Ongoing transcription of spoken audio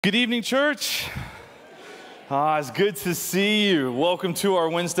Good evening, church. It's good to see you. Welcome to our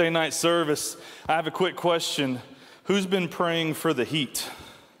Wednesday night service. I have a quick question. Who's been praying for the heat?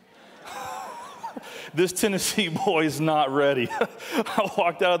 This Tennessee boy is not ready. I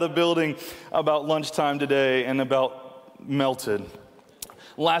walked out of the building about lunchtime today and about melted.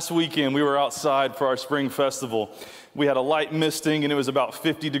 Last weekend, we were outside for our spring festival. We had a light misting and it was about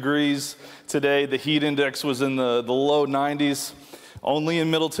 50 degrees. Today, the heat index was in the low 90s. Only in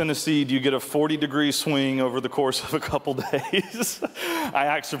Middle Tennessee do you get a 40-degree swing over the course of a couple days. I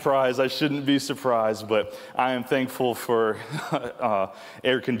act surprised. I shouldn't be surprised, but I am thankful for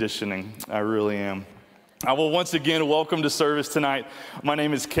air conditioning. I really am. I will once again welcome to service tonight. My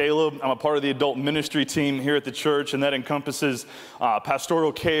name is Caleb. I'm a part of the adult ministry team here at the church, and that encompasses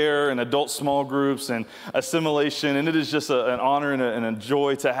pastoral care and adult small groups and assimilation. And it is just an honor and a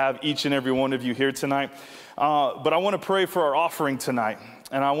joy to have each and every one of you here tonight. But I want to pray for our offering tonight,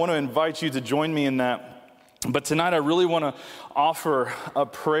 and I want to invite you to join me in that. But tonight I really want to offer a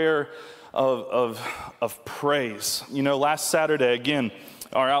prayer of praise. You know, last Saturday, again,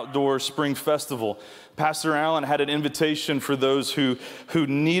 our outdoor spring festival, Pastor Allen had an invitation for those who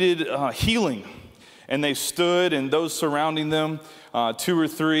needed healing, and they stood, and those surrounding them, two or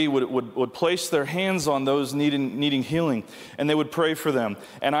three, would place their hands on those needing healing, and they would pray for them.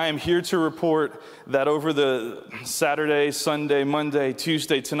 And I am here to report that over the Saturday, Sunday, Monday,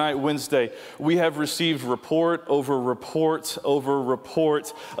 Tuesday, tonight, Wednesday, we have received report over report over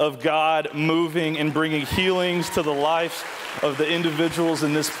report of God moving and bringing healings to the lives of the individuals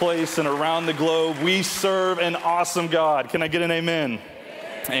in this place and around the globe. We serve an awesome God. Can I get an amen?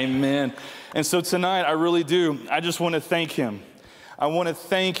 Amen. And so tonight, I really do. I just want to thank Him. I want to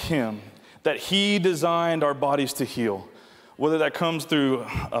thank Him that He designed our bodies to heal, whether that comes through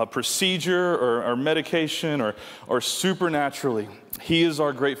a procedure or medication or supernaturally. He is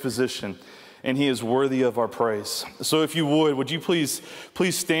our great physician, and He is worthy of our praise. So if you would you please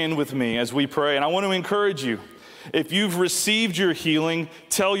stand with me as we pray? And I want to encourage you, if you've received your healing,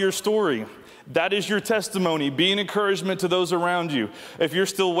 tell your story. That is your testimony. Be an encouragement to those around you. If you're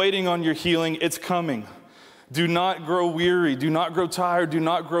still waiting on your healing, it's coming. Do not grow weary. Do not grow tired. Do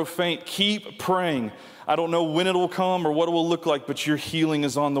not grow faint. Keep praying. I don't know when it will come or what it will look like, but your healing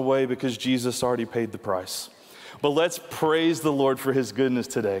is on the way because Jesus already paid the price. But let's praise the Lord for His goodness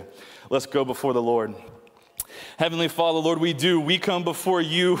today. Let's go before the Lord. Heavenly Father, Lord, we come before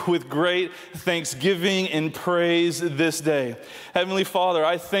you with great thanksgiving and praise this day. Heavenly Father,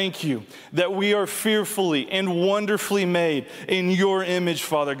 I thank you that we are fearfully and wonderfully made in your image,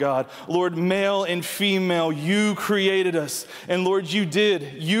 Father God. Lord, male and female, you created us. And Lord,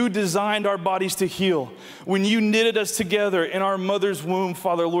 you designed our bodies to heal. When you knitted us together in our mother's womb,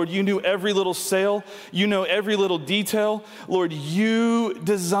 Father, Lord, you knew every little cell, you know every little detail. Lord, you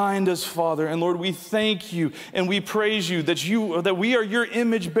designed us, Father. And Lord, we thank you and we praise you that we are your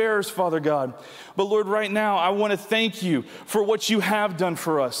image bearers, Father God. But Lord, right now, I want to thank you for what you have done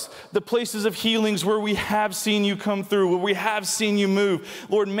for us. The places of healings where we have seen you come through, where we have seen you move.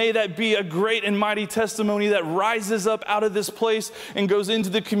 Lord, may that be a great and mighty testimony that rises up out of this place and goes into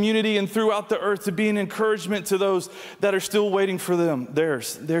the community and throughout the earth to be an encouragement to those that are still waiting for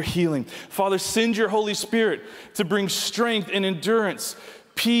their healing. Father, send your Holy Spirit to bring strength and endurance,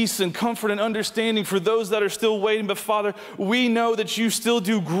 peace and comfort and understanding for those that are still waiting. But Father, we know that you still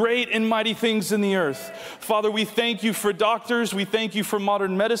do great and mighty things in the earth. Father, we thank you for doctors. We thank you for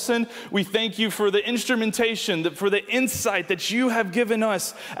modern medicine. We thank you for the instrumentation, for the insight that you have given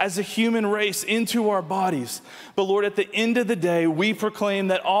us as a human race into our bodies. But Lord, at the end of the day, we proclaim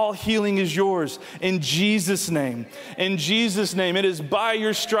that all healing is yours in Jesus' name. In Jesus' name, it is by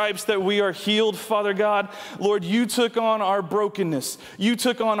your stripes that we are healed, Father God. Lord, you took on our brokenness. You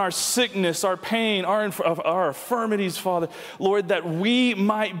took on our sickness, our pain, our infirmities, Father, Lord, that we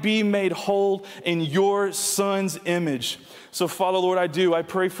might be made whole in your Son's image. So, Father, Lord, I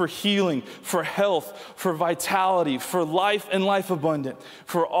pray for healing, for health, for vitality, for life and life abundant,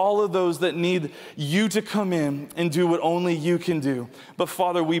 for all of those that need you to come in and do what only you can do. But,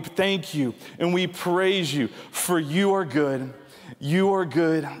 Father, we thank you and we praise you, for you are good. You are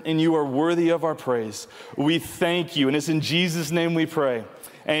good and you are worthy of our praise. We thank you, and it's in Jesus' name we pray.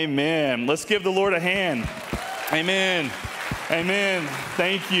 Amen. Let's give the Lord a hand. Amen. Amen.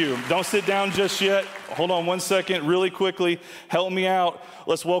 Thank you. Don't sit down just yet. Hold on one second, really quickly. Help me out.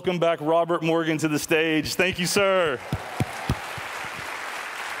 Let's welcome back Robert Morgan to the stage. Thank you, sir.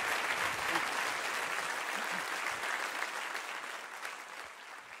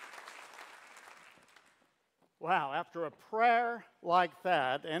 Wow, after a prayer like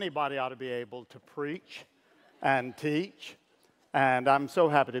that, anybody ought to be able to preach and teach and I'm so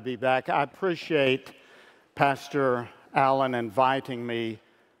happy to be back. I appreciate Pastor Allen inviting me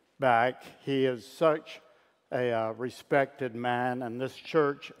back. He is such a respected man in this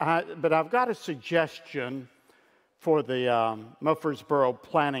church. But I've got a suggestion for the Murfreesboro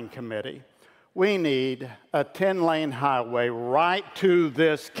Planning Committee. We need a 10-lane highway right to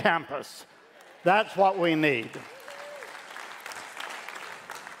this campus. That's what we need.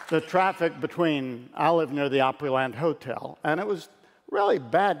 The traffic I live near the Opryland Hotel, and it was really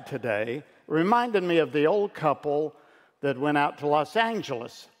bad today. It reminded me of the old couple that went out to Los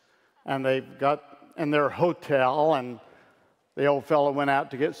Angeles, and they got in their hotel, and the old fellow went out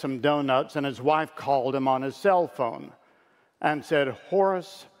to get some donuts, and his wife called him on his cell phone and said,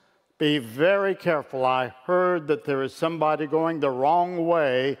 "Horace, be very careful. I heard that there is somebody going the wrong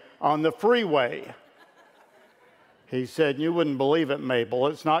way on the freeway." He said, "You wouldn't believe it, Mabel.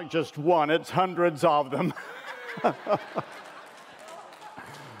 It's not just one, it's hundreds of them."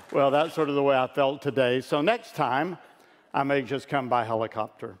 Well, that's sort of the way I felt today. So next time, I may just come by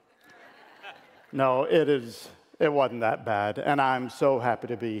helicopter. No, it wasn't that bad, and I'm so happy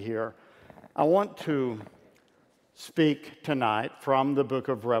to be here. I want to speak tonight from the book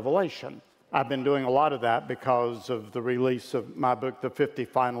of Revelation. I've been doing a lot of that because of the release of my book, The 50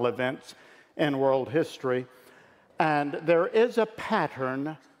 Final Events in World History. And there is a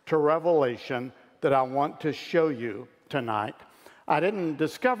pattern to Revelation that I want to show you tonight. I didn't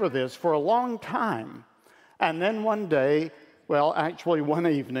discover this for a long time. And then one day, well, actually one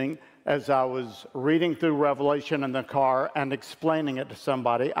evening, as I was reading through Revelation in the car and explaining it to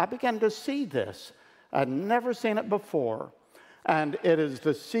somebody, I began to see this. I'd never seen it before. And it is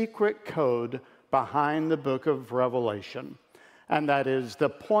the secret code behind the book of Revelation. And that is the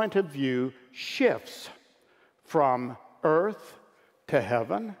point of view shifts from earth to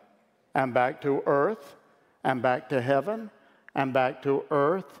heaven, and back to earth, and back to heaven, and back to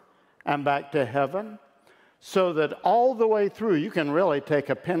earth, and back to heaven, so that all the way through, you can really take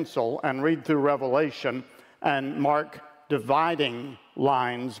a pencil and read through Revelation and mark dividing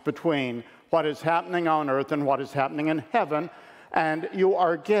lines between what is happening on earth and what is happening in heaven, and you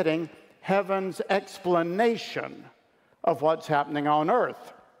are getting heaven's explanation of what's happening on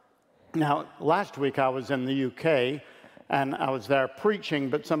earth. Now, last week I was in the UK, and I was there preaching,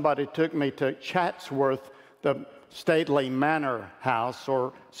 but somebody took me to Chatsworth, the stately manor house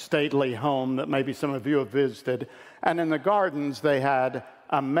or stately home that maybe some of you have visited. And in the gardens, they had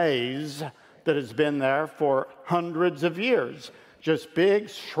a maze that has been there for hundreds of years. Just big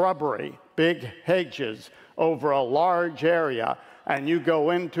shrubbery, big hedges over a large area. And you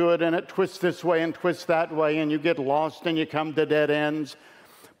go into it, and it twists this way and twists that way, and you get lost, and you come to dead ends.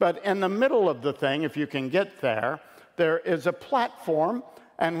 But in the middle of the thing, if you can get there, there is a platform,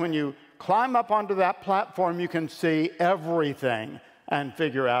 and when you climb up onto that platform, you can see everything and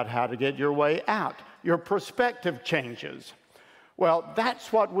figure out how to get your way out. Your perspective changes. Well,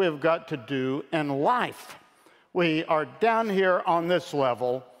 that's what we've got to do in life. We are down here on this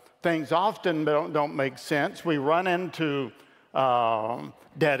level. Things often don't make sense. We run into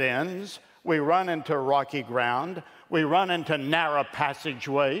dead ends. We run into rocky ground. We run into narrow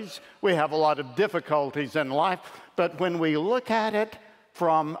passageways. We have a lot of difficulties in life. But when we look at it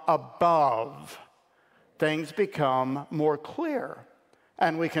from above, things become more clear.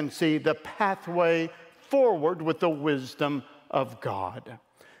 And we can see the pathway forward with the wisdom of God.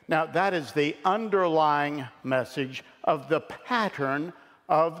 Now, that is the underlying message of the pattern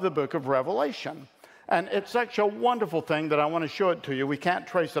of the book of Revelation. And it's such a wonderful thing that I want to show it to you. We can't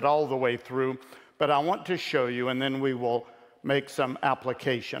trace it all the way through, but I want to show you, and then we will make some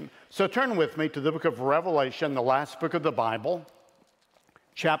application. So turn with me to the book of Revelation, the last book of the Bible,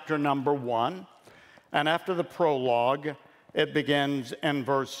 chapter number 1. And after the prologue, it begins in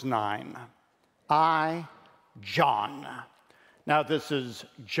verse 9. I, John. Now, this is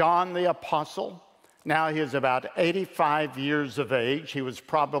John the Apostle. Now he is about 85 years of age. He was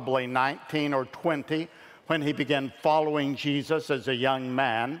probably 19 or 20 when he began following Jesus as a young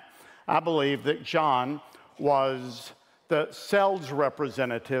man. I believe that John was the sales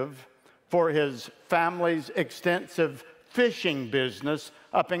representative for his family's extensive fishing business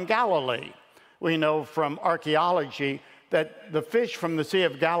up in Galilee. We know from archaeology that the fish from the Sea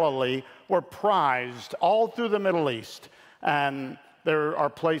of Galilee were prized all through the Middle East. And there are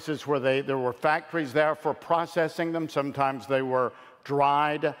places where there were factories there for processing them. Sometimes they were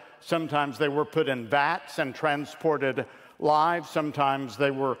dried. Sometimes they were put in vats and transported live. Sometimes they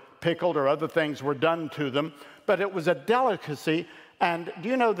were pickled or other things were done to them. But it was a delicacy. And do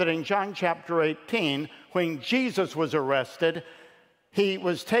you know that in John chapter 18, when Jesus was arrested, he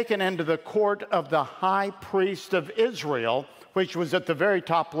was taken into the court of the high priest of Israel, which was at the very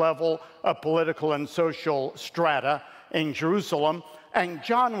top level of political and social strata in Jerusalem. And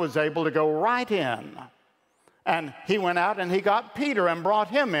John was able to go right in. And he went out and he got Peter and brought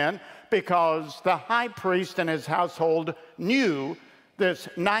him in because the high priest and his household knew this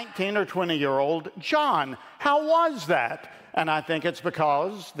 19 or 20-year-old John. How was that? And I think it's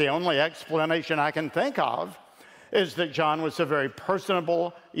because the only explanation I can think of is that John was a very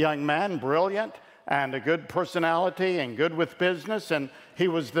personable young man, brilliant, and a good personality and good with business. And he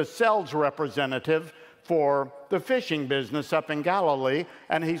was the sales representative for the fishing business up in Galilee,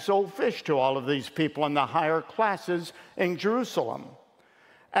 and he sold fish to all of these people in the higher classes in Jerusalem.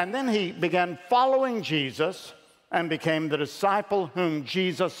 And then he began following Jesus and became the disciple whom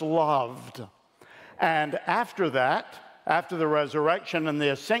Jesus loved. And after that, after the resurrection and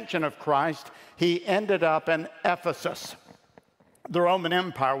the ascension of Christ, he ended up in Ephesus. The Roman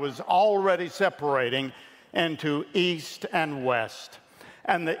Empire was already separating into East and West.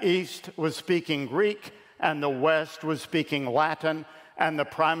 And the East was speaking Greek, and the West was speaking Latin, and the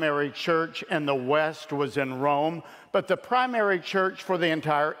primary church in the West was in Rome. But the primary church for the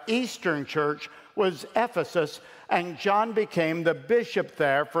entire Eastern church was Ephesus, and John became the bishop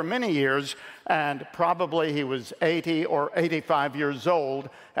there for many years, and probably he was 80 or 85 years old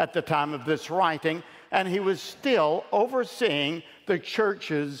at the time of this writing, and he was still overseeing the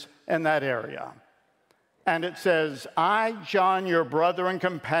churches in that area. And it says, I, John, your brother and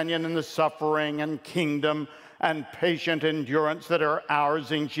companion in the suffering and kingdom and patient endurance that are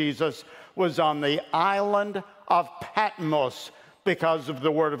ours in Jesus, was on the island of Patmos because of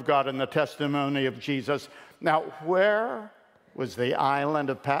the word of God and the testimony of Jesus. Now, where was the island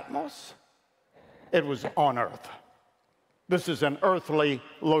of Patmos? It was on earth. This is an earthly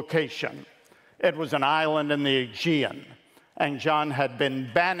location. It was an island in the Aegean. And John had been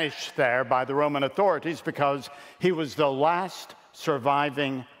banished there by the Roman authorities because he was the last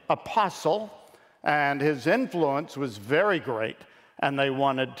surviving apostle, and his influence was very great, and they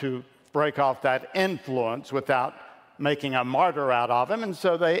wanted to break off that influence without making a martyr out of him, and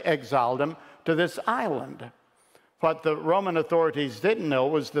so they exiled him to this island. What the Roman authorities didn't know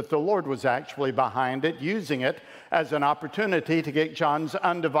was that the Lord was actually behind it, using it as an opportunity to get John's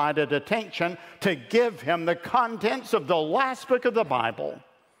undivided attention, to give him the contents of the last book of the Bible.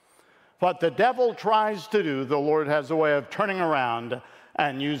 What the devil tries to do, the Lord has a way of turning around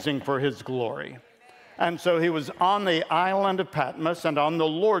and using for his glory. And so he was on the island of Patmos, and on the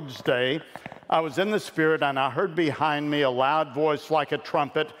Lord's day, I was in the Spirit, and I heard behind me a loud voice like a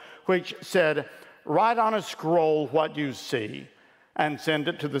trumpet, which said, write on a scroll what you see, and send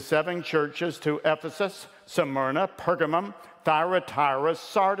it to the 7 churches, to Ephesus, Smyrna, Pergamum, Thyatira,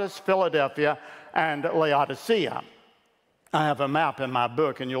 Sardis, Philadelphia, and Laodicea. I have a map in my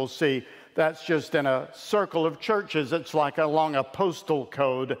book, and you'll see that's just in a circle of churches. It's like along a postal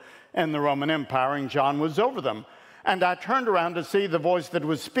code in the Roman Empire, and John was over them. And I turned around to see the voice that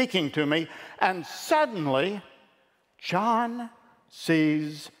was speaking to me, and suddenly John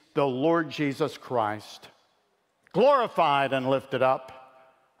sees the Lord Jesus Christ, glorified and lifted up.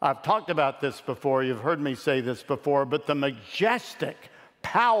 I've talked about this before. You've heard me say this before, but the majestic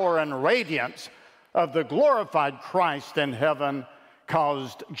power and radiance of the glorified Christ in heaven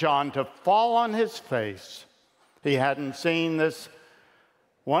caused John to fall on his face. He hadn't seen this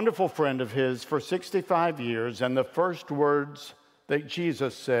wonderful friend of his for 65 years, and the first words that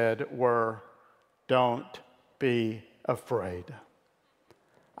Jesus said were, don't be afraid.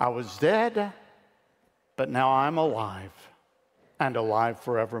 I was dead, but now I'm alive, and alive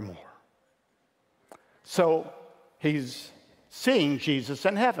forevermore. So he's seeing Jesus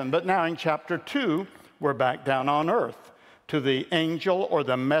in heaven. But now in chapter 2, we're back down on earth. To the angel or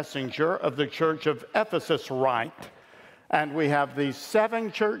the messenger of the church of Ephesus write. And we have these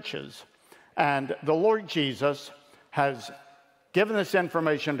 7 churches. And the Lord Jesus has given this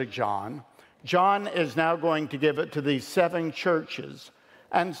information to John. John is now going to give it to these 7 churches.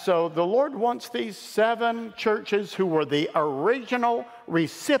 And so the Lord wants these 7 churches who were the original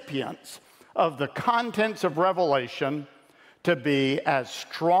recipients of the contents of Revelation to be as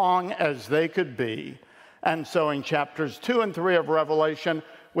strong as they could be. And so in chapters 2 and 3 of Revelation,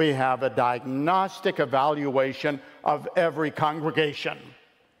 we have a diagnostic evaluation of every congregation.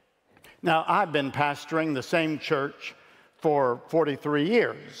 Now, I've been pastoring the same church for 43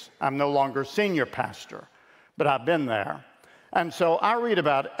 years. I'm no longer senior pastor, but I've been there. And so I read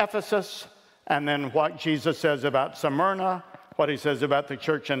about Ephesus, and then what Jesus says about Smyrna, what he says about the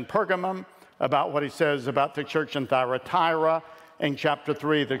church in Pergamum, about what he says about the church in Thyatira, In chapter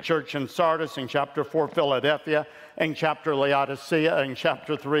 3, the church in Sardis. In chapter 4, Philadelphia. In chapter Laodicea. In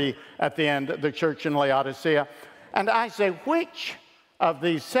chapter 3, at the end, the church in Laodicea. And I say, which of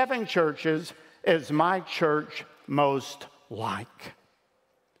these 7 churches is my church most like?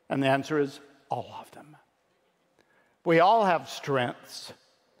 And the answer is all of them. We all have strengths,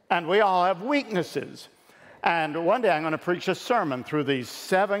 and we all have weaknesses. And one day I'm going to preach a sermon through these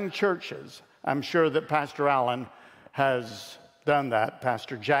 7 churches. I'm sure that Pastor Allen has done that.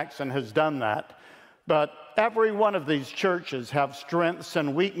 Pastor Jackson has done that. But every one of these churches have strengths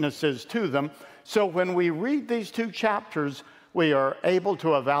and weaknesses to them. So when we read these 2 chapters, we are able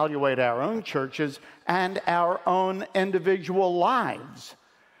to evaluate our own churches and our own individual lives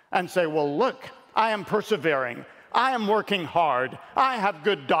and say, well, look, I am persevering. I am working hard. I have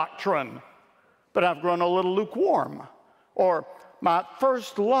good doctrine, but I've grown a little lukewarm. Or my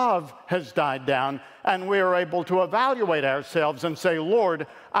first love has died down, and we are able to evaluate ourselves and say, Lord,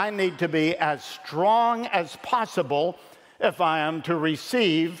 I need to be as strong as possible if I am to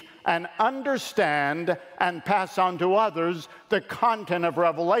receive and understand and pass on to others the content of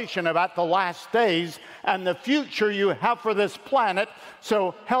Revelation about the last days and the future you have for this planet.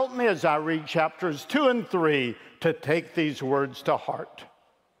 So help me as I read chapters 2 and 3 to take these words to heart.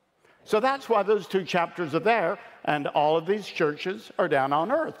 So that's why those 2 chapters are there, and all of these churches are down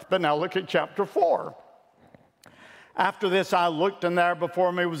on earth. But now look at chapter 4. After this I looked, and there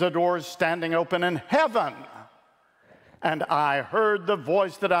before me was a door standing open in heaven. And I heard the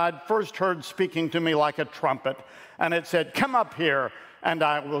voice that I'd first heard speaking to me like a trumpet. And it said, come up here, and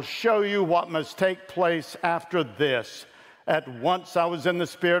I will show you what must take place after this. At once I was in the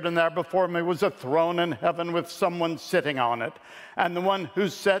Spirit, and there before me was a throne in heaven with someone sitting on it. And the one who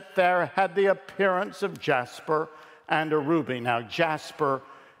sat there had the appearance of jasper and a ruby. Now, jasper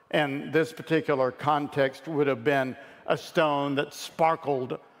in this particular context would have been a stone that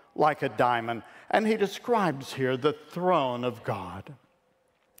sparkled like a diamond. And he describes here the throne of God.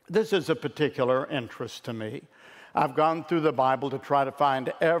 This is a particular interest to me. I've gone through the Bible to try to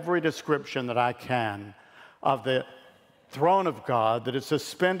find every description that I can of the throne of God that is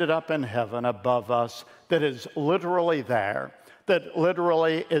suspended up in heaven above us, that is literally there, that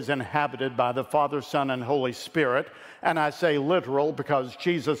literally is inhabited by the Father, Son, and Holy Spirit. And I say literal because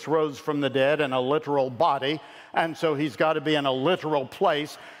Jesus rose from the dead in a literal body, and so he's got to be in a literal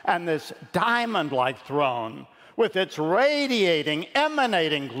place. And this diamond-like throne with its radiating,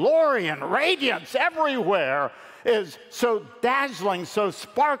 emanating glory and radiance everywhere is so dazzling, so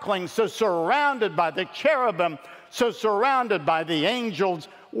sparkling, so surrounded by the cherubim, so surrounded by the angels.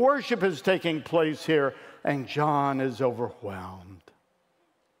 Worship is taking place here, and John is overwhelmed.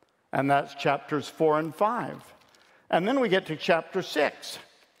 And that's chapters 4 and 5. And then we get to chapter 6.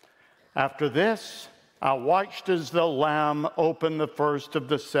 After this, I watched as the Lamb opened the first of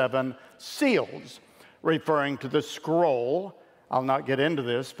the 7 seals, referring to the scroll. I'll not get into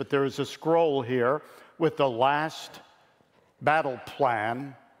this, but there is a scroll here with the last battle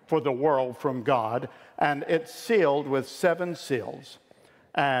plan for the world from God, and it's sealed with 7 seals.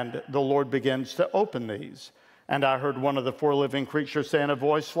 And the Lord begins to open these. And I heard one of the 4 living creatures say in a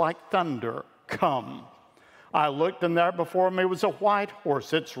voice like thunder, "Come." I looked, and there before me was a white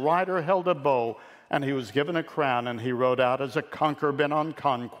horse. Its rider held a bow, and he was given a crown, and he rode out as a conqueror bent on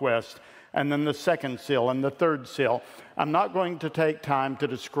conquest. And then the 2nd seal and the 3rd seal. I'm not going to take time to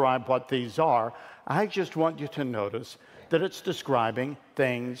describe what these are. I just want you to notice that it's describing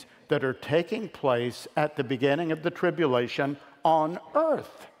things that are taking place at the beginning of the tribulation on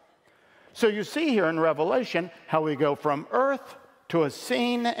earth. So you see here in Revelation how we go from earth to a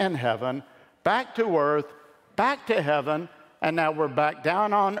scene in heaven, back to earth, back to heaven, and now we're back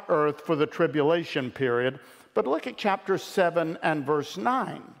down on earth for the tribulation period. But look at chapter 7 and verse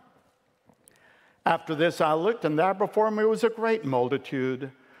 9. After this I looked, and there before me was a great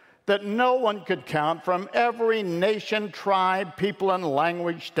multitude that no one could count, from every nation, tribe, people, and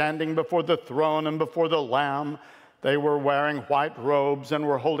language, standing before the throne and before the Lamb. They were wearing white robes and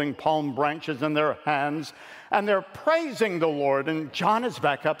were holding palm branches in their hands, and they're praising the Lord. And John is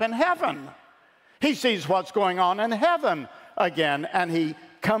back up in heaven. He sees what's going on in heaven again, and he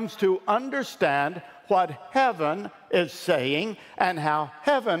comes to understand what heaven is saying and how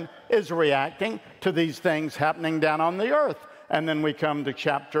heaven is reacting to these things happening down on the earth. And then we come to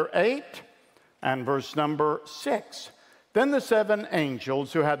chapter 8 and verse number 6. Then the 7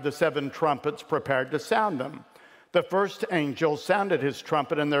 angels who had the 7 trumpets prepared to sound them. The first angel sounded his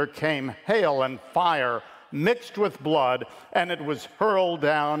trumpet, and there came hail and fire mixed with blood, and it was hurled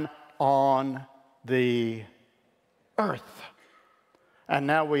down on the earth. And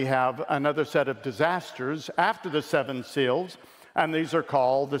now we have another set of disasters after the 7 seals. And these are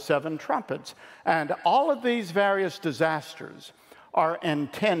called the seven trumpets. And all of these various disasters are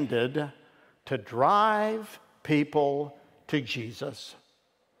intended to drive people to Jesus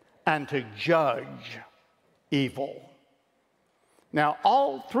and to judge evil. Now,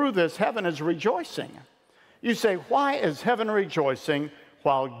 all through this, heaven is rejoicing. You say, why is heaven rejoicing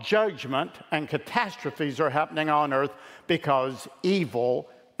while judgment and catastrophes are happening on earth? Because evil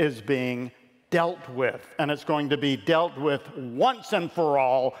is being dealt with, and it's going to be dealt with once and for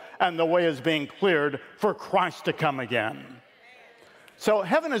all, and the way is being cleared for Christ to come again. So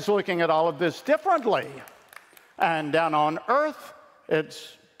heaven is looking at all of this differently. And down on earth,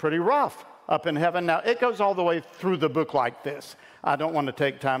 it's pretty rough. Up in heaven, now it goes all the way through the book like this. I don't want to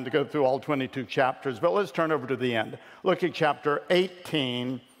take time to go through all 22 chapters, but let's turn over to the end. Look at chapter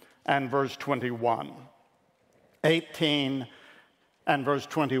 18 and verse 21. 18 and verse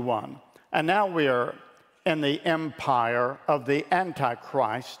 21. And now we are in the empire of the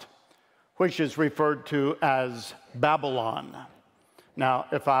Antichrist, which is referred to as Babylon. Now,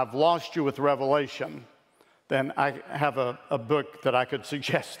 if I've lost you with Revelation, then I have a book that I could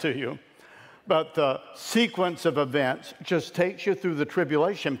suggest to you. But the sequence of events just takes you through the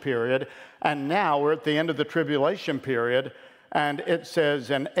tribulation period, and now we're at the end of the tribulation period, and it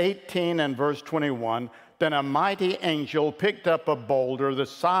says in 18 and verse 21, then a mighty angel picked up a boulder the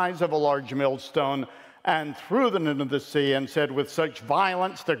size of a large millstone and threw it into the sea and said, with such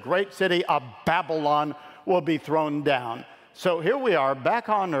violence, the great city of Babylon will be thrown down. So here we are back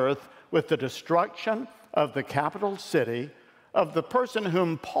on earth with the destruction of the capital city of the person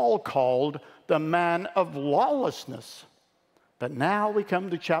whom Paul called the man of lawlessness. But now we come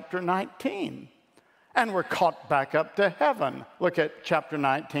to chapter 19, and we're caught back up to heaven. Look at chapter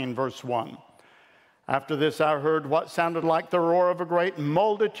 19, verse 1. After this, I heard what sounded like the roar of a great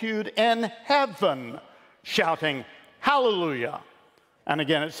multitude in heaven, shouting, hallelujah. And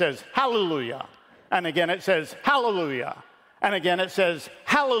again it says, hallelujah. And again it says, hallelujah. And again it says,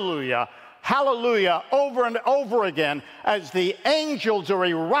 hallelujah. Hallelujah, over and over again, as the angels are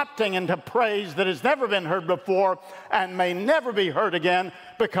erupting into praise that has never been heard before and may never be heard again,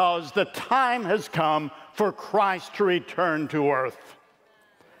 because the time has come for Christ to return to earth.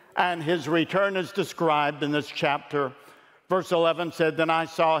 And his return is described in this chapter. Verse 11 said, then I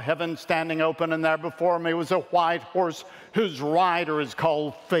saw heaven standing open, and there before me was a white horse whose rider is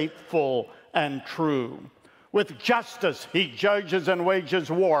called Faithful and True. With justice he judges and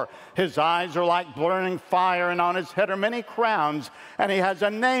wages war. His eyes are like burning fire, and on his head are many crowns, and he has a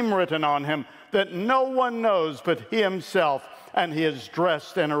name written on him that no one knows but he himself, and he is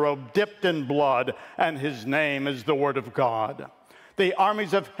dressed in a robe dipped in blood, and his name is the Word of God. The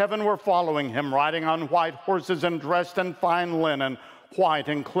armies of heaven were following him, riding on white horses and dressed in fine linen, white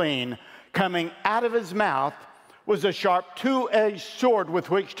and clean. Coming out of his mouth was a sharp two-edged sword with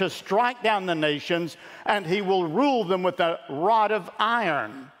which to strike down the nations, and he will rule them with a rod of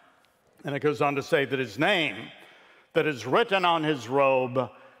iron. And it goes on to say that his name that is written on his robe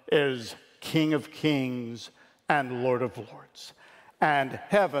is King of Kings and Lord of Lords. And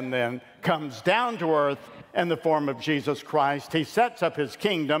heaven then comes down to earth in the form of Jesus Christ. He sets up his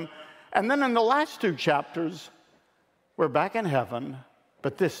kingdom. And then in the last two chapters, we're back in heaven,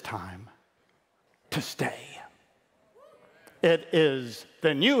 but this time to stay. It is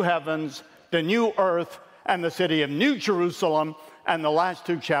the new heavens, the new earth, and the city of New Jerusalem. And the last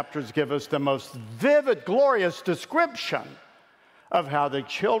two chapters give us the most vivid, glorious description of how the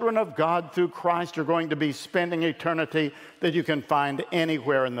children of God through Christ are going to be spending eternity that you can find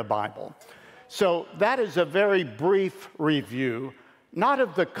anywhere in the Bible. So that is a very brief review, not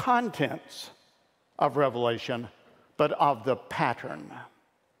of the contents of Revelation, but of the pattern.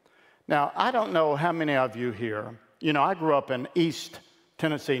 Now, I don't know how many of you here, I grew up in East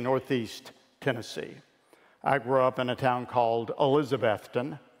Tennessee, Northeast Tennessee. I grew up in a town called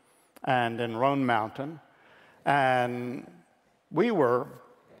Elizabethton and in Roan Mountain, and we were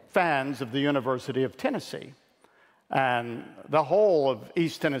fans of the University of Tennessee. And the whole of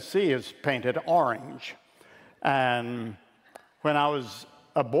East Tennessee is painted orange. And when I was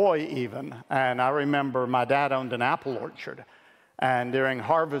a boy even, and I remember my dad owned an apple orchard, and during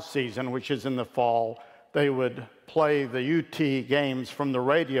harvest season, which is in the fall, they would play the UT games from the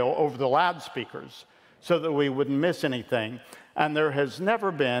radio over the loudspeakers so that we wouldn't miss anything. And there has never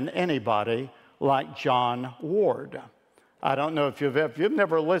been anybody like John Ward. I don't know if you've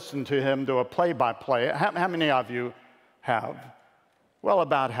never listened to him do a play-by-play. How many of you have? Well,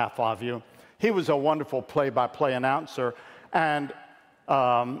 about half of you. He was a wonderful play-by-play announcer, and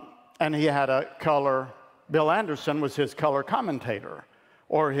he had a color. Bill Anderson was his color commentator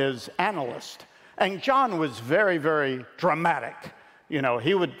or his analyst. And John was very, very dramatic. You know,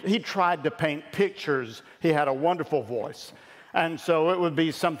 he tried to paint pictures. He had a wonderful voice. And so it would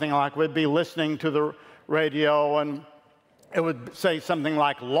be something like, we'd be listening to the radio, and it would say something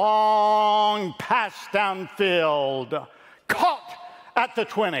like, long pass downfield, caught at the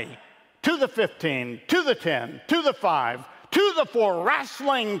 20, to the 15, to the 10, to the 5, to the 4,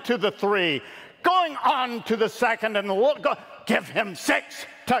 wrestling to the 3, going on to the second, and give him 6,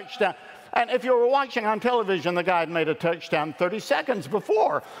 touchdown. And if you were watching on television, the guy had made a touchdown 30 seconds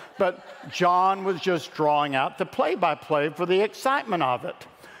before. But John was just drawing out the play-by-play for the excitement of it.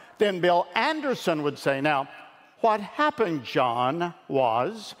 Then Bill Anderson would say, now, what happened, John,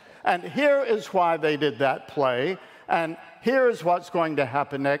 was, and here is why they did that play, and here is what's going to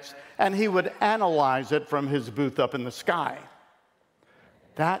happen next. And he would analyze it from his booth up in the sky.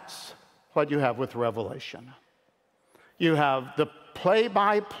 That's what you have with Revelation. You have the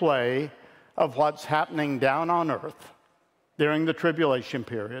play-by-play of what's happening down on earth during the tribulation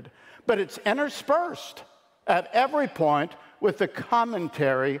period, but it's interspersed at every point with the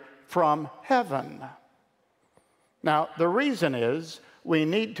commentary from heaven. Now, the reason is we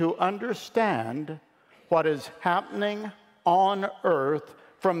need to understand what is happening on earth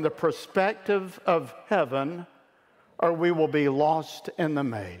from the perspective of heaven, or we will be lost in the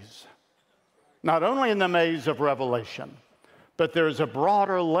maze. Not only in the maze of Revelation, but there's a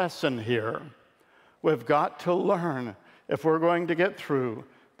broader lesson here. We've got to learn, if we're going to get through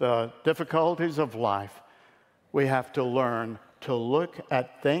the difficulties of life, we have to learn to look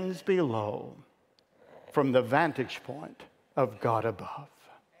at things below from the vantage point of God above.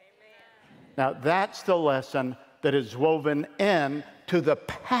 Amen. Now, that's the lesson that is woven in to the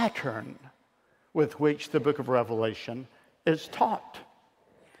pattern with which the book of Revelation is taught.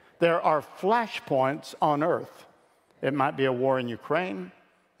 There are flashpoints on earth. It might be a war in Ukraine,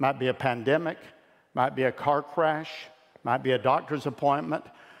 might be a pandemic, might be a car crash, might be a doctor's appointment,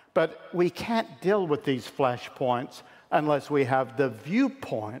 but we can't deal with these flashpoints unless we have the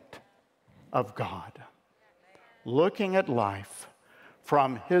viewpoint of God, looking at life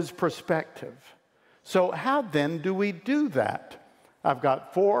from his perspective. So how then do we do that? I've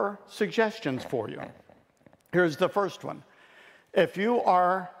got 4 suggestions for you. Here's the first one. If you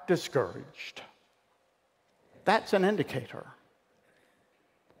are discouraged, that's an indicator.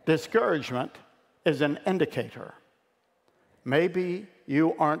 Discouragement is an indicator. Maybe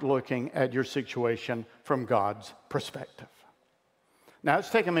you aren't looking at your situation from God's perspective. Now,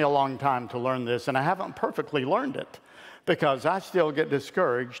 it's taken me a long time to learn this, and I haven't perfectly learned it because I still get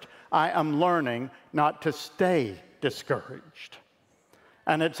discouraged. I am learning not to stay discouraged.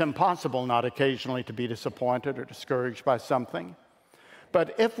 And it's impossible not occasionally to be disappointed or discouraged by something.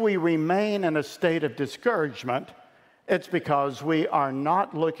 But if we remain in a state of discouragement, it's because we are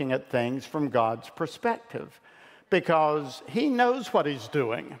not looking at things from God's perspective, because he knows what he's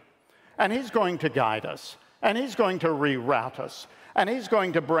doing, and he's going to guide us, and he's going to reroute us, and he's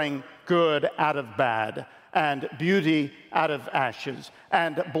going to bring good out of bad, and beauty out of ashes,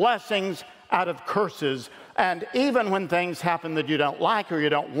 and blessings out of curses. And even when things happen that you don't like or you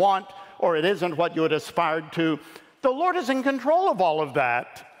don't want, or it isn't what you had aspired to, the Lord is in control of all of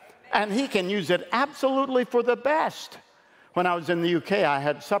that, and he can use it absolutely for the best. When I was in the UK, I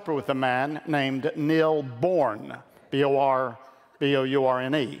had supper with a man named Neil Bourne, B-O-U-R-N-E.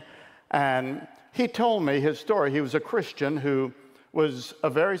 And he told me his story. He was a Christian who was a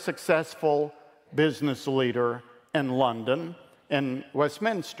very successful business leader in London, in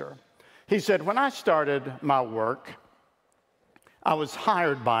Westminster. He said, when I started my work, I was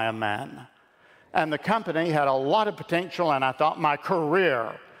hired by a man. And the company had a lot of potential, and I thought my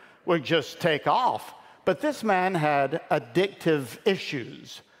career would just take off. But this man had addictive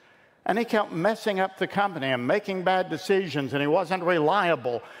issues, and he kept messing up the company and making bad decisions, and he wasn't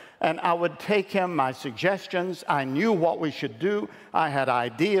reliable. And I would take him my suggestions. I knew what we should do. I had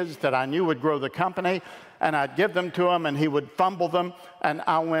ideas that I knew would grow the company, and I'd give them to him, and he would fumble them. And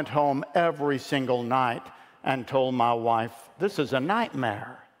I went home every single night and told my wife, this is a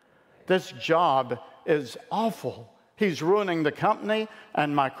nightmare. This job is awful. He's ruining the company,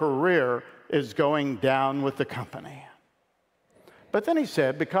 and my career is going down with the company. But then he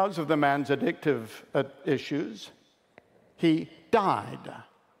said, because of the man's addictive issues, he died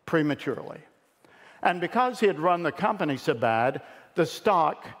prematurely. And because he had run the company so bad, the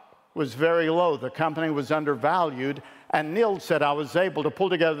stock was very low. The company was undervalued. And Neil said, I was able to pull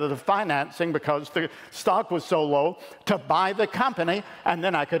together the financing because the stock was so low to buy the company, and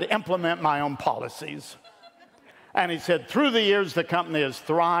then I could implement my own policies. And he said, through the years, the company has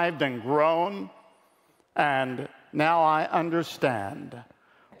thrived and grown, and now I understand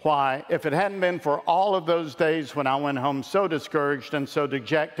why, if it hadn't been for all of those days when I went home so discouraged and so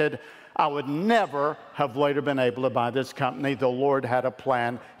dejected, I would never have later been able to buy this company. The Lord had a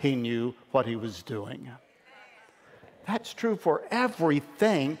plan. He knew what he was doing. That's true for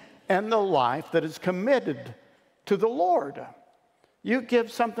everything in the life that is committed to the Lord. You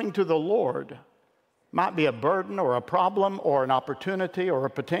give something to the Lord, might be a burden or a problem or an opportunity or a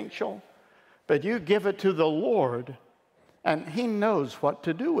potential, but you give it to the Lord, and he knows what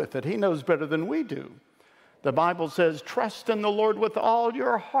to do with it. He knows better than we do. The Bible says, trust in the Lord with all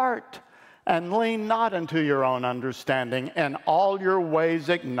your heart and lean not into your own understanding. In all your ways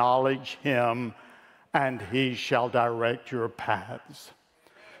acknowledge him, and he shall direct your paths.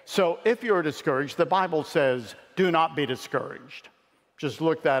 So if you're discouraged, the Bible says, do not be discouraged. Just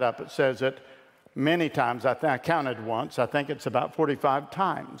look that up. It says it many times. I counted once. I think it's about 45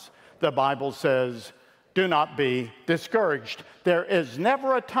 times. The Bible says, do not be discouraged. There is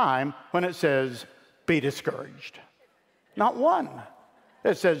never a time when it says, be discouraged. Not one.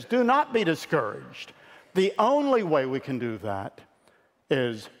 It says, do not be discouraged. The only way we can do that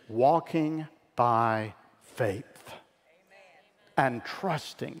is walking by faith. Amen. And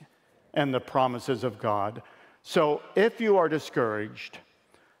trusting in the promises of God. So if you are discouraged,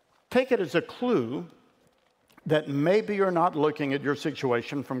 take it as a clue that maybe you're not looking at your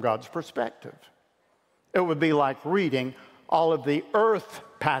situation from God's perspective. It would be like reading all of the earth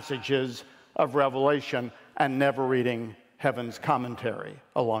passages of Revelation and never reading heaven's commentary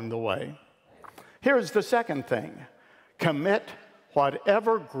along the way. Here's the second thing. Commit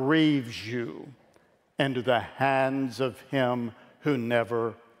whatever grieves you into the hands of him who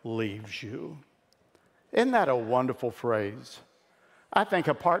never leaves you. Isn't that a wonderful phrase? I think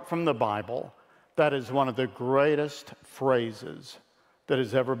apart from the Bible, that is one of the greatest phrases that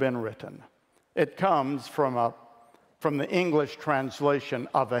has ever been written. It comes from the English translation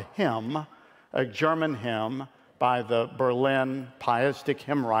of a hymn, a German hymn by the Berlin pietistic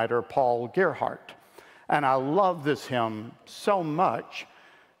hymn writer Paul Gerhardt. And I love this hymn so much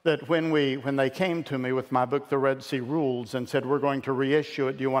that when they came to me with my book, The Red Sea Rules, and said, we're going to reissue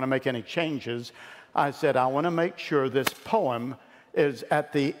it, do you want to make any changes? I said, I want to make sure this poem is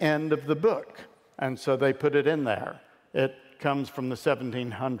at the end of the book. And so they put it in there. It comes from the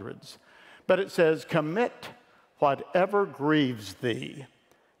 1700s. But it says, commit whatever grieves thee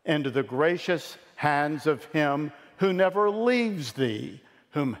into the gracious hands of him who never leaves thee,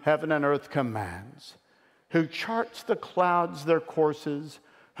 whom heaven and earth commands, who charts the clouds their courses,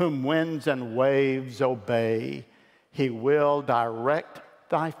 whom winds and waves obey. He will direct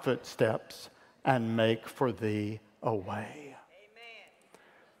thy footsteps and make for thee a way. Amen.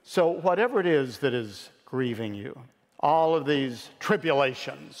 So whatever it is that is grieving you, all of these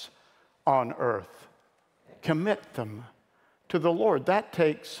tribulations on earth, commit them to the Lord. That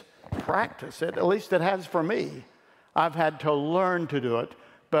takes practice. At least it has for me. I've had to learn to do it.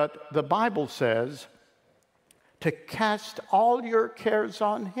 But the Bible says to cast all your cares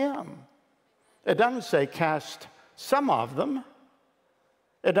on him. It doesn't say cast some of them.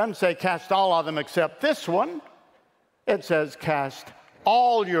 It doesn't say cast all of them except this one. It says cast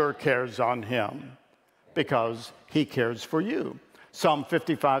all your cares on him because he cares for you. Psalm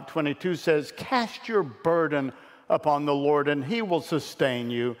 55:22 says, cast your burden upon the Lord and he will sustain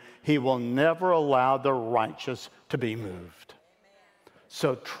you. He will never allow the righteous to be moved.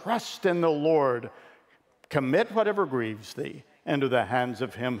 So trust in the Lord. Commit whatever grieves thee into the hands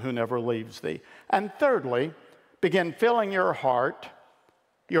of him who never leaves thee. And thirdly, begin filling your heart,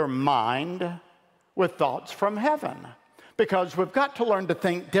 your mind, with thoughts from heaven. Because we've got to learn to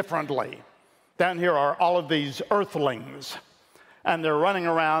think differently. Down here are all of these earthlings. And they're running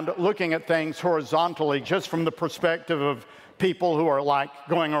around looking at things horizontally just from the perspective of people who are like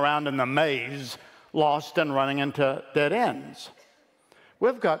going around in the maze, lost and running into dead ends.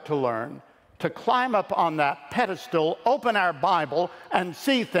 We've got to learn to climb up on that pedestal, open our Bible, and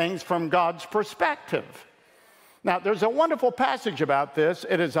see things from God's perspective. Now, there's a wonderful passage about this.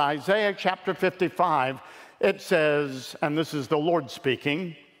 It is Isaiah chapter 55. It says, and this is the Lord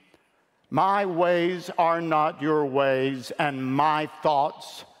speaking, my ways are not your ways, and my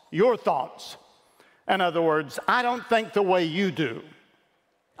thoughts, your thoughts. In other words, I don't think the way you do.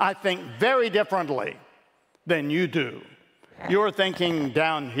 I think very differently than you do. You're thinking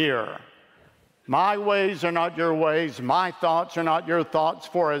down here. My ways are not your ways, my thoughts are not your thoughts,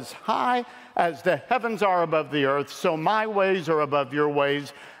 for as high as the heavens are above the earth, so my ways are above your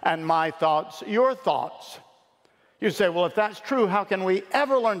ways, and my thoughts your thoughts. You say, well, if that's true, how can we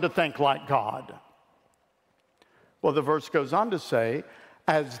ever learn to think like God? Well, the verse goes on to say,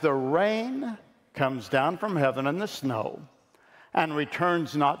 as the rain comes down from heaven and the snow, and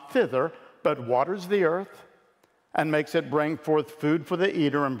returns not thither, but waters the earth and makes it bring forth food for the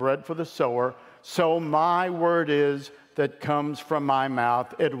eater and bread for the sower, so my word is that comes from my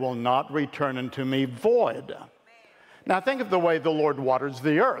mouth. It will not return unto me void. Now think of the way the Lord waters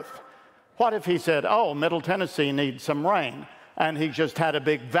the earth. What if he said, oh, Middle Tennessee needs some rain, and he just had a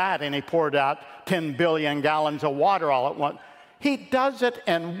big vat and he poured out 10 billion gallons of water all at once? He does it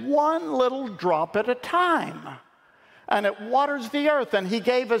in one little drop at a time. And it waters the earth, and he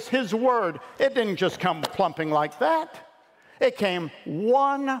gave us his word. It didn't just come plumping like that. It came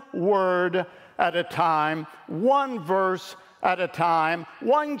one word at a time, one verse at a time,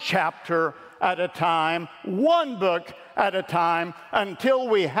 one chapter at a time, one book at a time, until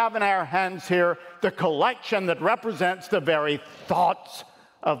we have in our hands here the collection that represents the very thoughts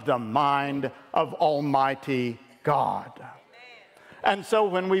of the mind of Almighty God. And so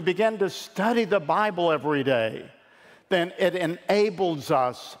when we begin to study the Bible every day, then it enables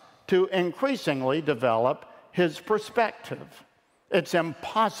us to increasingly develop his perspective. It's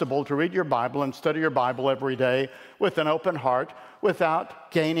impossible to read your Bible and study your Bible every day with an open heart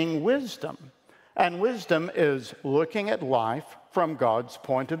without gaining wisdom. And wisdom is looking at life from God's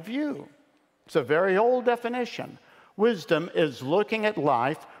point of view. It's a very old definition. Wisdom is looking at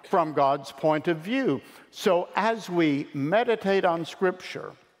life from God's point of view. So as we meditate on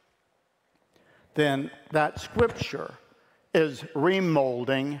Scripture, then that Scripture is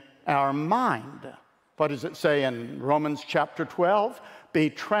remolding our mind. What does it say in Romans chapter 12? Be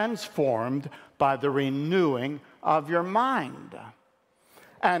transformed by the renewing of your mind.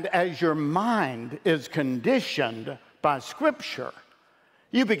 And as your mind is conditioned by Scripture,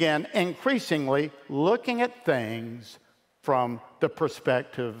 you begin increasingly looking at things from the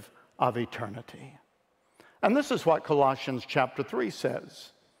perspective of eternity. And this is what Colossians chapter 3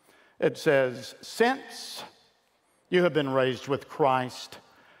 says. It says, since you have been raised with Christ,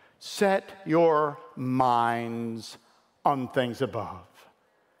 set your minds on things above,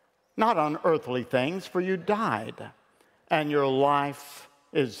 not on earthly things, for you died, and your life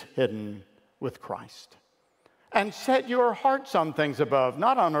is hidden with Christ. And set your hearts on things above,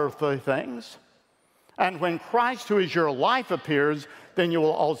 not on earthly things. And when Christ, who is your life, appears, then you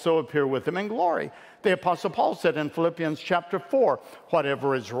will also appear with him in glory. The Apostle Paul said in Philippians chapter 4,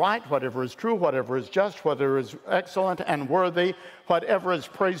 whatever is right, whatever is true, whatever is just, whatever is excellent and worthy, whatever is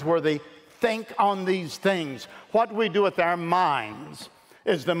praiseworthy, think on these things. What we do with our minds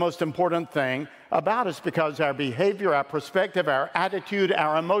is the most important thing about us, because our behavior, our perspective, our attitude,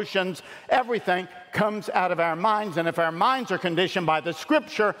 our emotions, everything comes out of our minds. And if our minds are conditioned by the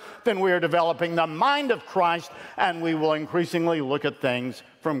Scripture, then we are developing the mind of Christ, and we will increasingly look at things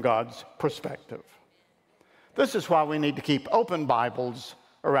from God's perspective. This is why we need to keep open Bibles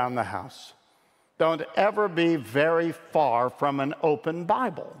around the house. Don't ever be very far from an open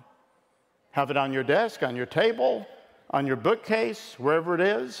Bible. Have it on your desk, on your table, on your bookcase, wherever it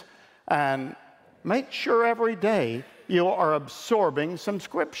is, and make sure every day you are absorbing some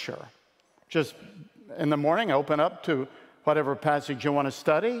Scripture. Just in the morning, open up to whatever passage you want to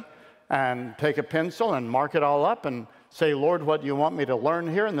study, and take a pencil and mark it all up and say, Lord, what do you want me to learn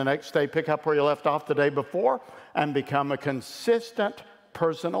here? And the next day, pick up where you left off the day before and become a consistent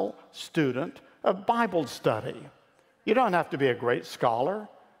personal student of Bible study. You don't have to be a great scholar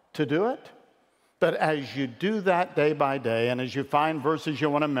to do it. But as you do that day by day, and as you find verses you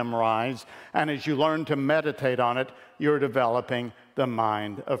want to memorize, and as you learn to meditate on it, you're developing the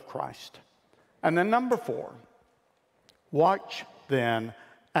mind of Christ. And then number 4, watch then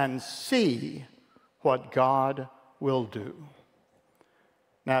and see what God will do.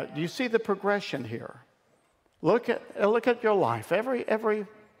 Now, do you see the progression here? Look at your life, every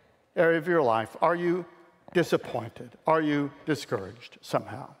area of your life. Are you disappointed? Are you discouraged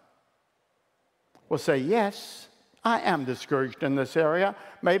somehow? Well, say, yes, I am discouraged in this area.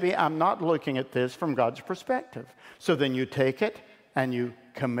 Maybe I'm not looking at this from God's perspective. So then you take it and you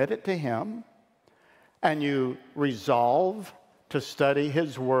commit it to Him, and you resolve to study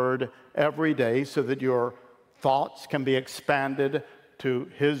His Word every day so that your thoughts can be expanded to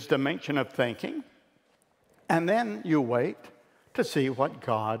His dimension of thinking. And then you wait to see what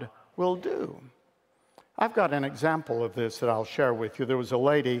God will do. I've got an example of this that I'll share with you. There was a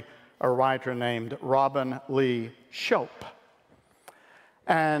lady, a writer named Robin Lee Shope.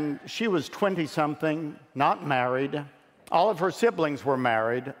 And she was 20-something, not married. All of her siblings were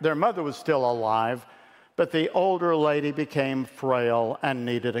married. Their mother was still alive, but the older lady became frail and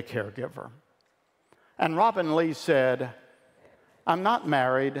needed a caregiver. And Robin Lee said, I'm not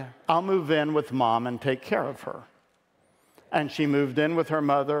married. I'll move in with Mom and take care of her. And she moved in with her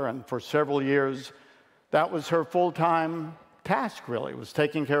mother, and for several years, that was her full-time task, really. Was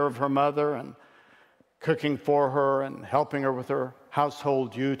taking care of her mother and cooking for her and helping her with her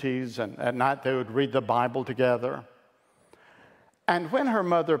household duties. And at night they would read the Bible together. And when her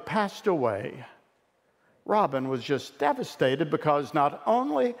mother passed away, Robin was just devastated because not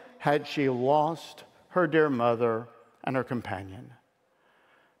only had she lost her dear mother and her companion,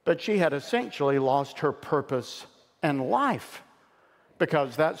 but she had essentially lost her purpose in life,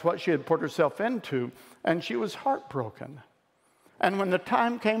 because that's what she had put herself into, and she was heartbroken. And when the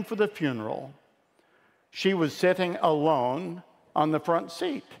time came for the funeral, she was sitting alone on the front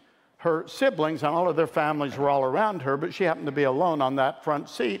seat. Her siblings and all of their families were all around her, but she happened to be alone on that front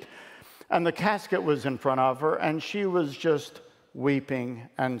seat. And the casket was in front of her, and she was just weeping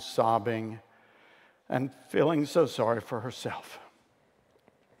and sobbing and feeling so sorry for herself.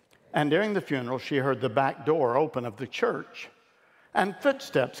 And during the funeral, she heard the back door open of the church and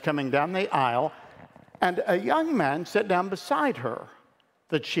footsteps coming down the aisle, and a young man sat down beside her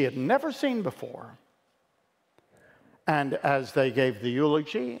that she had never seen before. And as they gave the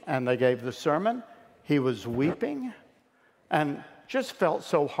eulogy and they gave the sermon, he was weeping and just felt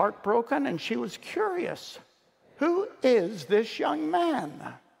so heartbroken, and she was curious. Who is this young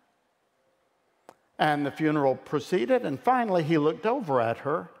man? And the funeral proceeded, and finally he looked over at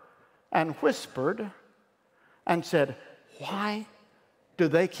her and whispered and said, "Why do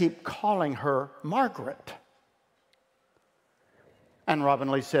they keep calling her Margaret?" And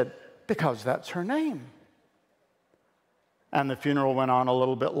Robin Lee said, "Because that's her name." And the funeral went on a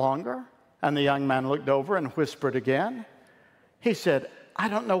little bit longer, and the young man looked over and whispered again. He said, "I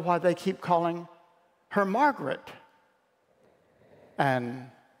don't know why they keep calling her Margaret." And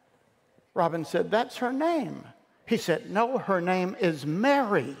Robin said, "That's her name." He said, "No, her name is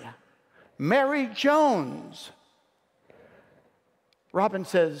Mary. Mary Jones." Robin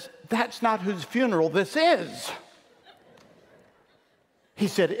says, "That's not whose funeral this is." He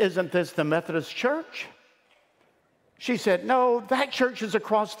said, "Isn't this the Methodist church?" She said, "No, that church is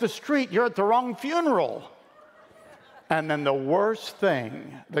across the street. You're at the wrong funeral." And then the worst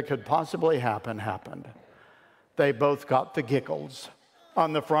thing that could possibly happen happened. They both got the giggles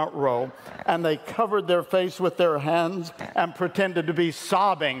on the front row, and they covered their face with their hands and pretended to be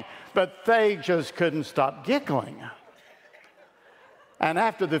sobbing, but they just couldn't stop giggling. And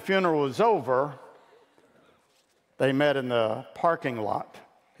after the funeral was over, they met in the parking lot.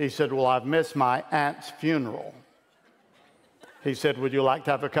 He said, "Well, I've missed my aunt's funeral." He said, "Would you like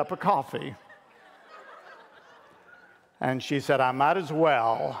to have a cup of coffee?" And she said, "I might as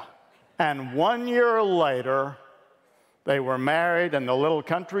well." And 1 year later, they were married in the little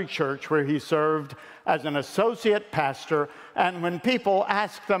country church where he served as an associate pastor. And when people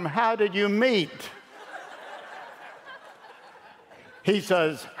asked them, "How did you meet?" he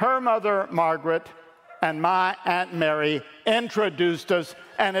says, "Her mother, Margaret, and my Aunt Mary introduced us,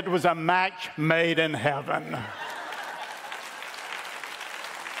 and it was a match made in heaven."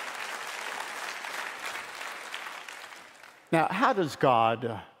 Now, how does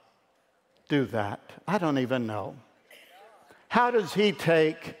God do that? I don't even know. How does he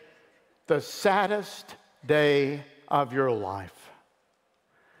take the saddest day of your life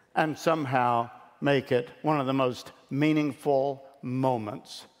and somehow make it one of the most meaningful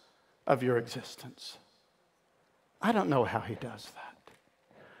moments of your existence? I don't know how he does that.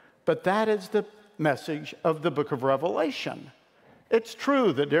 But that is the message of the book of Revelation. It's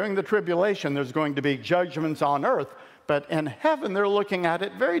true that during the tribulation there's going to be judgments on earth, but in heaven they're looking at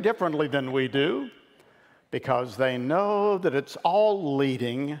it very differently than we do, because they know that it's all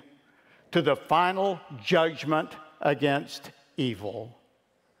leading to the final judgment against evil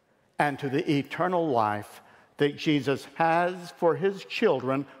and to the eternal life that Jesus has for his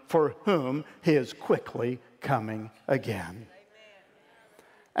children, for whom he is quickly coming again.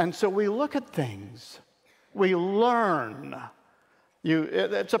 And so we look at things, we learn.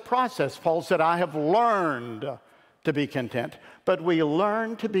 It's a process. Paul said, "I have learned to be content." But we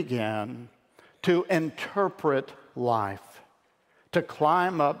learn to begin to interpret life, to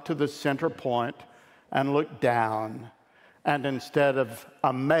climb up to the center point and look down. And instead of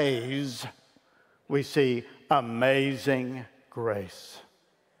amaze, we see amazing grace.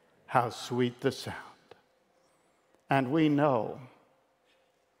 How sweet the sound. And we know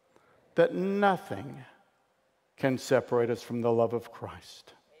that nothing can separate us from the love of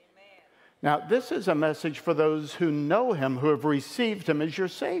Christ. Amen. Now, this is a message for those who know him, who have received him as your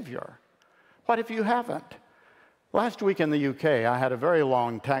Savior. What if you haven't? Last week in the UK, I had a very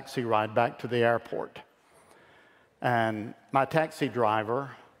long taxi ride back to the airport. And my taxi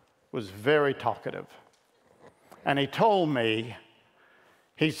driver was very talkative. And he told me,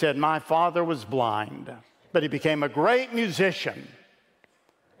 he said, "My father was blind, but he became a great musician.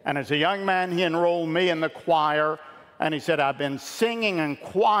 And as a young man, he enrolled me in the choir, and he said, I've been singing in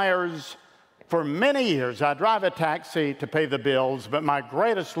choirs for many years. I drive a taxi to pay the bills, but my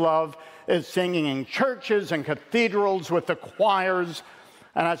greatest love is singing in churches and cathedrals with the choirs.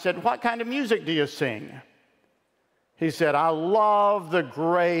 And I said, what kind of music do you sing? He said, I love the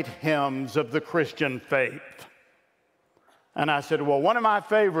great hymns of the Christian faith. And I said, well, one of my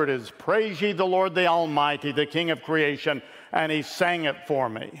favorite is Praise Ye the Lord the Almighty, the King of creation. And he sang it for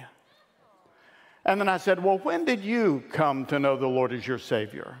me. And then I said, well, when did you come to know the Lord as your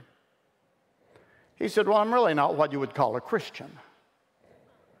Savior? He said, well, I'm really not what you would call a Christian.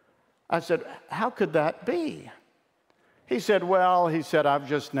 I said, how could that be? He said, I've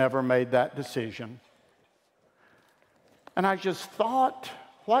just never made that decision. And I just thought,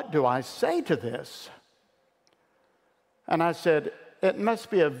 what do I say to this? And I said, it must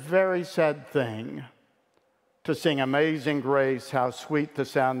be a very sad thing to sing Amazing Grace, how sweet the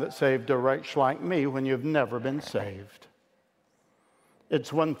sound that saved a wretch like me when you've never been saved.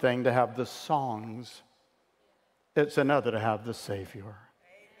 It's one thing to have the songs. It's another to have the Savior.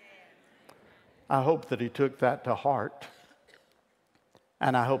 I hope that he took that to heart.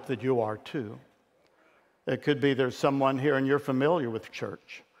 And I hope that you are too. It could be there's someone here and you're familiar with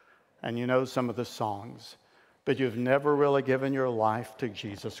church and you know some of the songs, but you've never really given your life to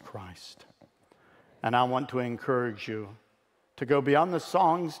Jesus Christ. And I want to encourage you to go beyond the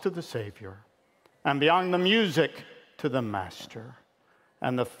songs to the Savior and beyond the music to the Master.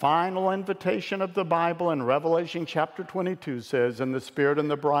 And the final invitation of the Bible in Revelation chapter 22 says, and the Spirit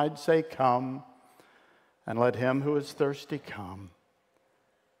and the bride say, come, and let him who is thirsty come,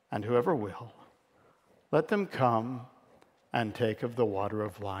 and whoever will, let them come and take of the water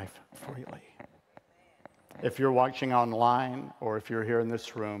of life freely. If you're watching online or if you're here in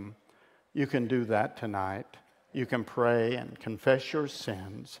this room, you can do that tonight. You can pray and confess your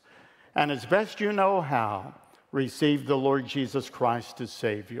sins. And as best you know how, receive the Lord Jesus Christ as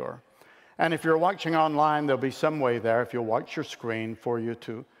Savior. And if you're watching online, there'll be some way there, if you'll watch your screen, for you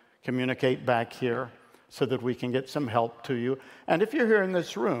to communicate back here so that we can get some help to you. And if you're here in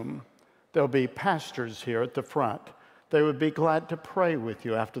this room, there'll be pastors here at the front. They would be glad to pray with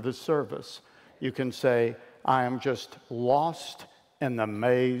you after the service. You can say, I am just lost in the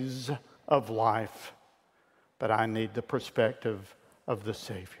maze of life, but I need the perspective of the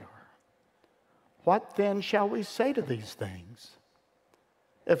Savior. What then shall we say to these things?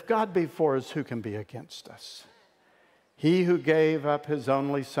 If God be for us, who can be against us? He who gave up his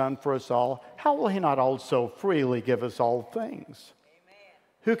only Son for us all, how will he not also freely give us all things?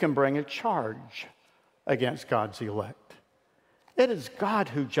 Who can bring a charge against God's elect? It is God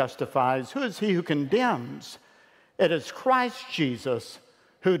who justifies. Who is he who condemns? It is Christ Jesus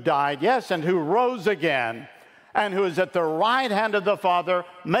who died, yes, and who rose again, and who is at the right hand of the Father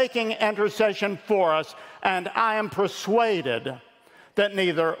making intercession for us. And I am persuaded that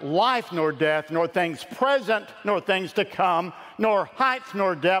neither life nor death, nor things present, nor things to come, nor height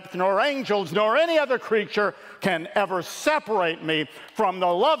nor depth, nor angels, nor any other creature can ever separate me from the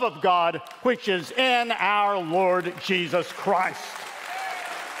love of God which is in our Lord Jesus Christ.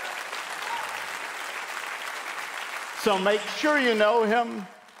 So make sure you know him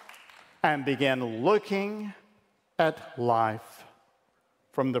and begin looking at life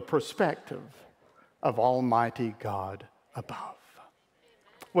from the perspective of Almighty God above.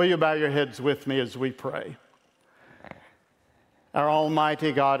 Will you bow your heads with me as we pray? Our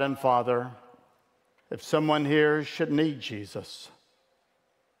Almighty God and Father, if someone here should need Jesus,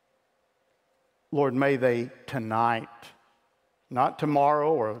 Lord, may they tonight, not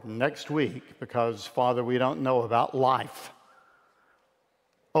tomorrow or next week, because, Father, we don't know about life,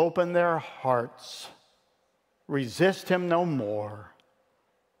 open their hearts, resist him no more,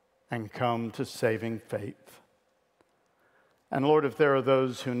 and come to saving faith. And Lord, if there are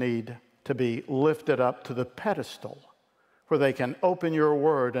those who need to be lifted up to the pedestal where they can open your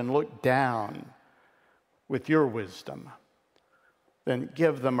word and look down with your wisdom, then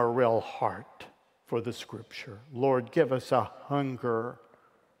give them a real heart for the scripture. Lord, give us a hunger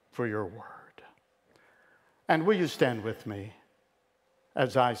for your word. And will you stand with me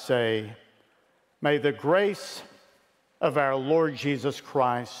as I say, may the grace of our Lord Jesus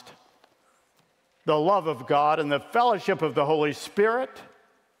Christ, the love of God, and the fellowship of the Holy Spirit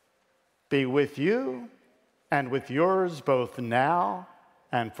be with you and with yours both now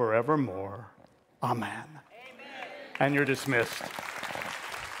and forevermore. Amen. Amen. And you're dismissed.